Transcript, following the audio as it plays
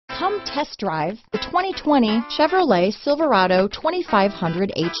Come test drive the 2020 Chevrolet Silverado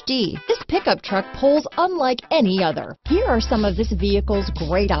 2500 HD. This pickup truck pulls unlike any other. Here are some of this vehicle's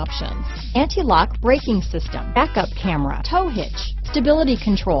great options: anti-lock braking system, backup camera, tow hitch, stability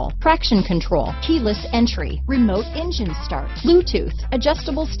control, traction control, keyless entry, remote engine start, Bluetooth,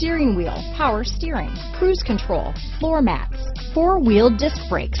 adjustable steering wheel, power steering, cruise control, floor mats, four-wheel disc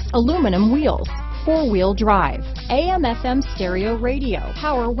brakes, aluminum wheels, four-wheel drive, AM/FM stereo radio,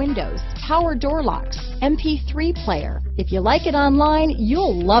 power windows, power door locks, MP3 player. If you like it online,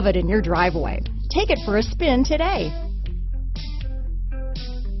 you'll love it in your driveway. Take it for a spin today.